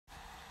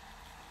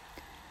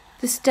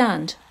The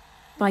Stand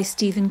by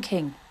Stephen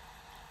King.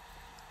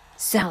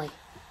 Sally.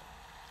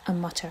 A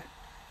mutter.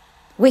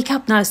 Wake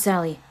up now,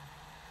 Sally.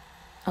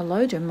 A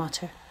louder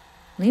mutter.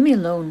 Leave me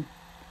alone.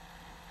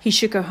 He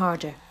shook her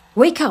harder.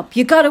 Wake up!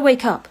 You gotta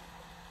wake up!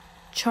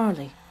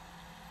 Charlie.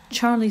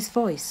 Charlie's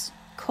voice,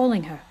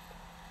 calling her.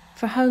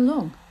 For how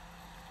long?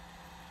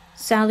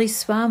 Sally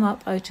swam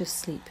up out of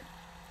sleep.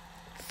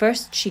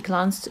 First she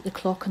glanced at the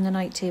clock on the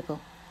night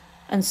table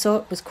and saw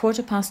it was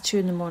 2:15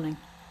 in the morning.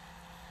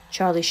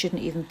 Charlie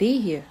shouldn't even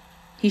be here.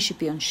 He should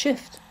be on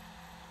shift.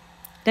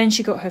 Then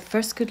she got her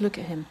first good look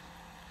at him,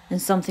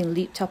 and something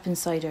leaped up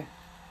inside her,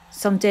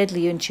 some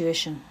deadly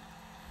intuition.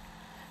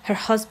 Her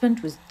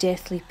husband was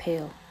deathly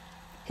pale.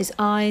 His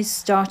eyes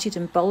started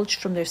and bulged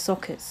from their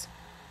sockets.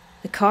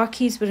 The car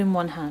keys were in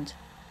one hand.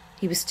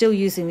 He was still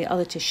using the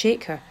other to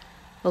shake her,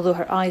 although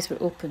her eyes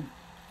were open.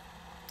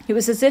 It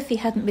was as if he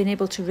hadn't been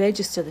able to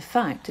register the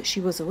fact that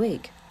she was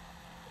awake.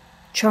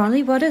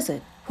 Charlie, what is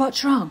it?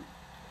 What's wrong?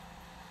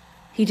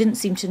 He didn't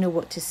seem to know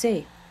what to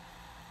say.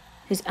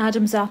 His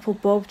Adam's apple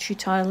bobbed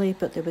futilely,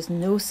 but there was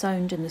no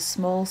sound in the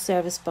small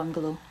service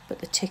bungalow but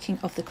the ticking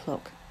of the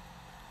clock.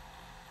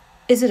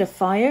 Is it a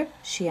fire?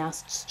 She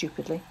asked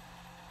stupidly.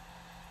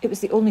 It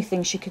was the only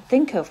thing she could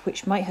think of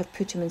which might have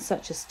put him in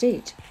such a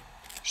state.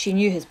 She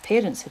knew his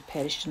parents had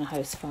perished in a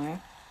house fire.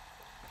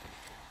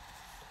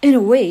 In a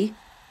way,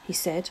 he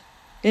said.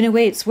 In a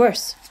way it's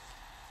worse.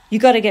 You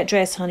gotta get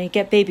dressed, honey.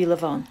 Get baby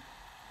Levon.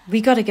 We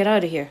gotta get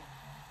out of here.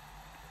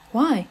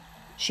 Why?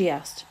 She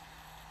asked,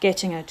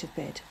 getting out of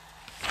bed.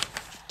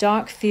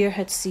 Dark fear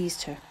had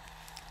seized her.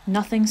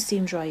 Nothing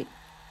seemed right.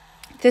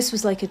 This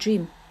was like a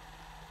dream.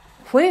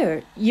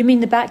 Where? You mean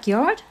the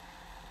backyard?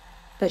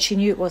 But she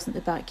knew it wasn't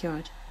the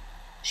backyard.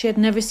 She had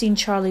never seen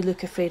Charlie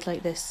look afraid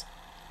like this.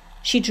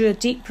 She drew a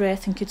deep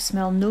breath and could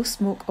smell no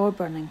smoke or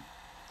burning.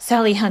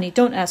 Sally, honey,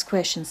 don't ask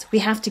questions. We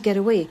have to get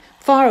away,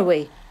 far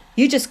away.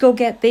 You just go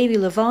get baby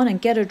Levon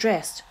and get her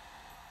dressed.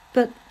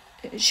 But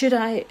should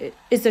I?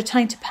 Is there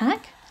time to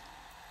pack?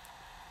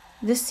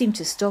 This seemed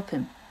to stop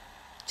him,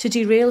 to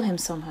derail him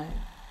somehow.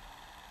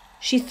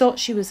 She thought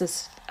she was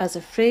as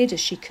afraid as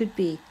she could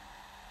be,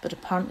 but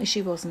apparently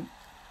she wasn't.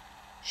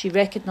 She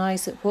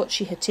recognised that what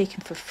she had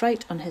taken for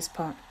fright on his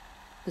part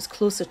was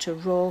closer to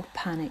raw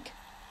panic.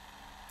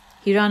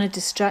 He ran a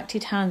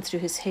distracted hand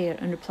through his hair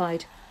and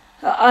replied,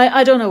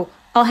 I don't know.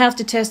 I'll have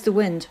to test the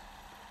wind.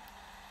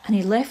 And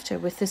he left her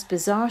with this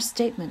bizarre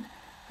statement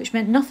which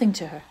meant nothing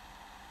to her.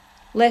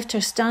 Left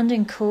her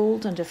standing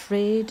cold and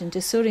afraid and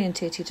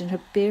disorientated in her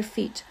bare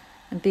feet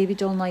and baby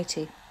doll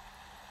nightie.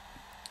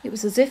 It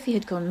was as if he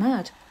had gone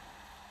mad.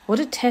 What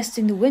did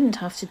testing the wind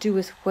have to do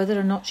with whether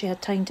or not she had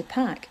time to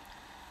pack?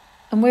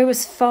 And where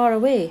was far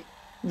away?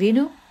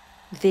 Reno?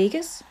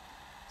 Vegas?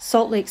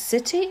 Salt Lake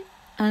City?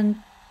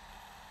 And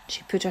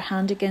she put her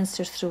hand against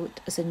her throat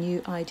as a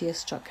new idea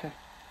struck her.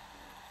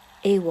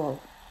 AWOL.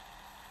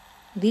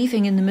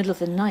 Leaving in the middle of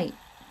the night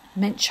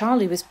meant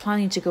Charlie was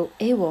planning to go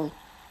AWOL.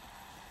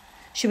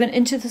 She went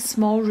into the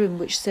small room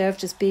which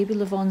served as baby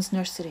Levon's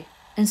nursery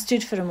and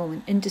stood for a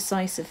moment,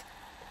 indecisive,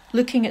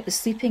 looking at the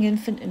sleeping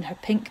infant in her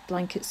pink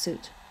blanket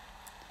suit.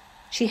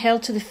 She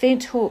held to the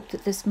faint hope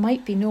that this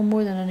might be no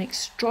more than an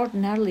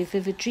extraordinarily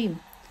vivid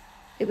dream.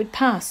 It would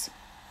pass.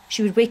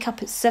 She would wake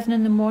up at 7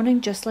 in the morning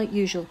just like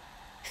usual,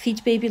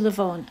 feed baby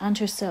Levon and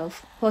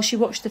herself while she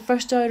watched the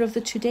first hour of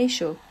the Today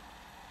Show,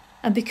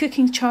 and be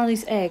cooking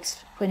Charlie's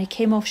eggs when he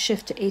came off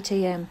shift at 8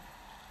 a.m,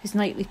 his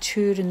nightly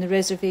tour in the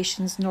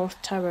reservation's North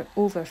Tower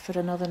over for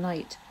another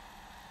night.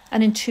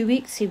 And in 2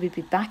 weeks he would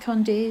be back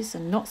on days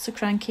and not so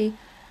cranky,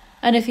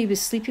 and if he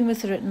was sleeping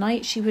with her at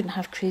night she wouldn't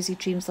have crazy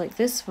dreams like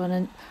this one,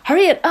 and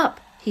hurry it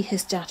up, he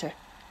hissed at her,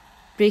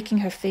 breaking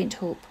her faint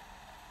hope.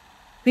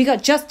 We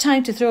got just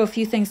time to throw a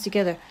few things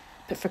together,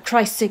 but for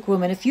Christ's sake,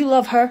 woman, if you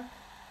love her,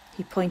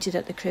 he pointed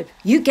at the crib,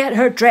 you get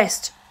her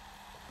dressed.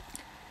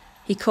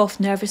 He coughed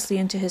nervously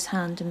into his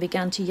hand and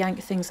began to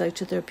yank things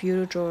out of their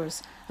bureau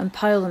drawers and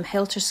pile them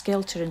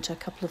helter-skelter into a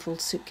couple of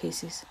old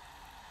suitcases.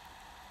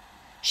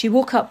 She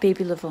woke up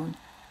baby Levon,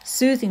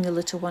 soothing the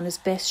little one as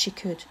best she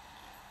could.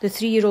 The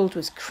 3-year-old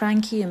was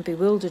cranky and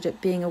bewildered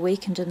at being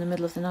awakened in the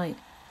middle of the night,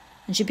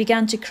 and she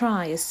began to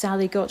cry as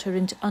Sally got her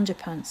into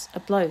underpants, a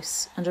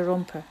blouse and a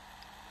romper.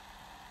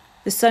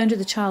 The sound of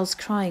the child's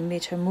crying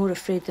made her more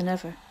afraid than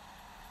ever.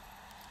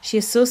 She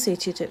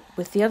associated it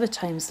with the other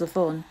times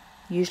Levon,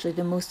 usually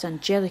the most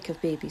angelic of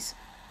babies,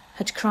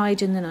 had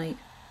cried in the night.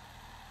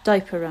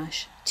 Diaper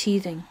rash,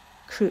 teething,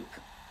 croup,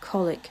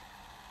 colic.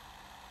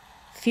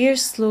 Fear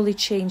slowly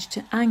changed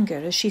to anger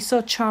as she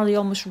saw Charlie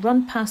almost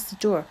run past the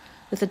door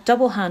with a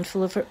double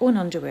handful of her own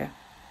underwear.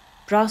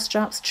 Bra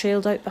straps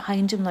trailed out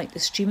behind him like the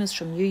streamers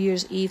from New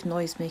Year's Eve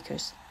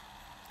noisemakers.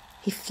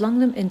 He flung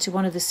them into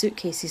one of the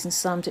suitcases and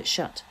slammed it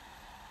shut.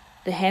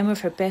 The hem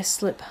of her best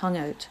slip hung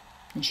out,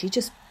 and she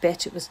just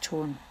bet it was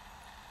torn.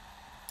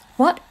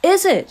 What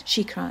is it?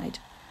 She cried,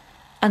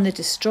 and the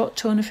distraught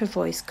tone of her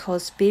voice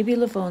caused baby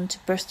Levon to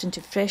burst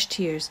into fresh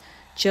tears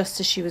just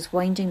as she was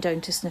winding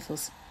down to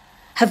Sniffles.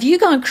 Have you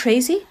gone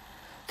crazy?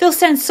 They'll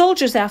send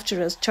soldiers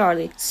after us,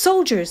 Charlie.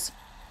 Soldiers!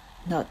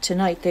 Not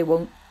tonight they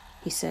won't,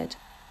 he said,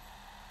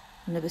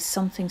 and there was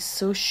something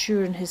so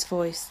sure in his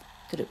voice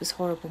that it was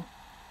horrible.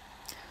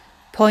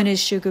 Point is,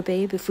 sugar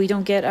babe, if we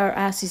don't get our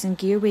asses in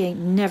gear, we ain't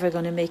never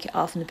going to make it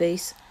off in the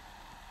base.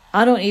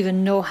 I don't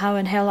even know how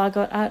in hell I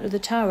got out of the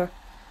tower.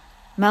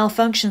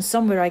 Malfunctioned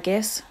somewhere, I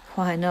guess.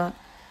 Why not?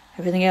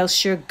 Everything else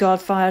sure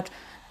God-fired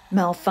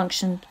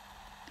malfunctioned.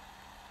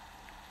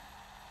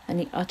 And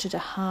he uttered a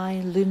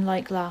high,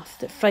 loon-like laugh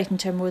that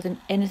frightened her more than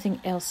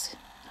anything else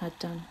had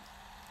done.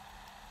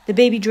 The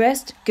baby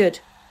dressed? Good.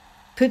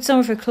 Put some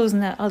of her clothes in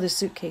that other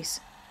suitcase.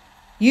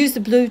 Use the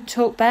blue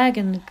tote bag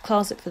in the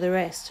closet for the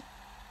rest.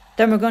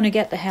 Then we're going to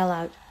get the hell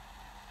out.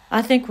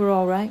 I think we're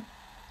all right.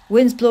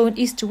 Wind's blowing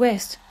east to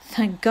west.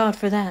 Thank God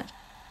for that.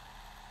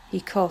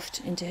 He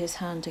coughed into his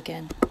hand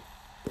again.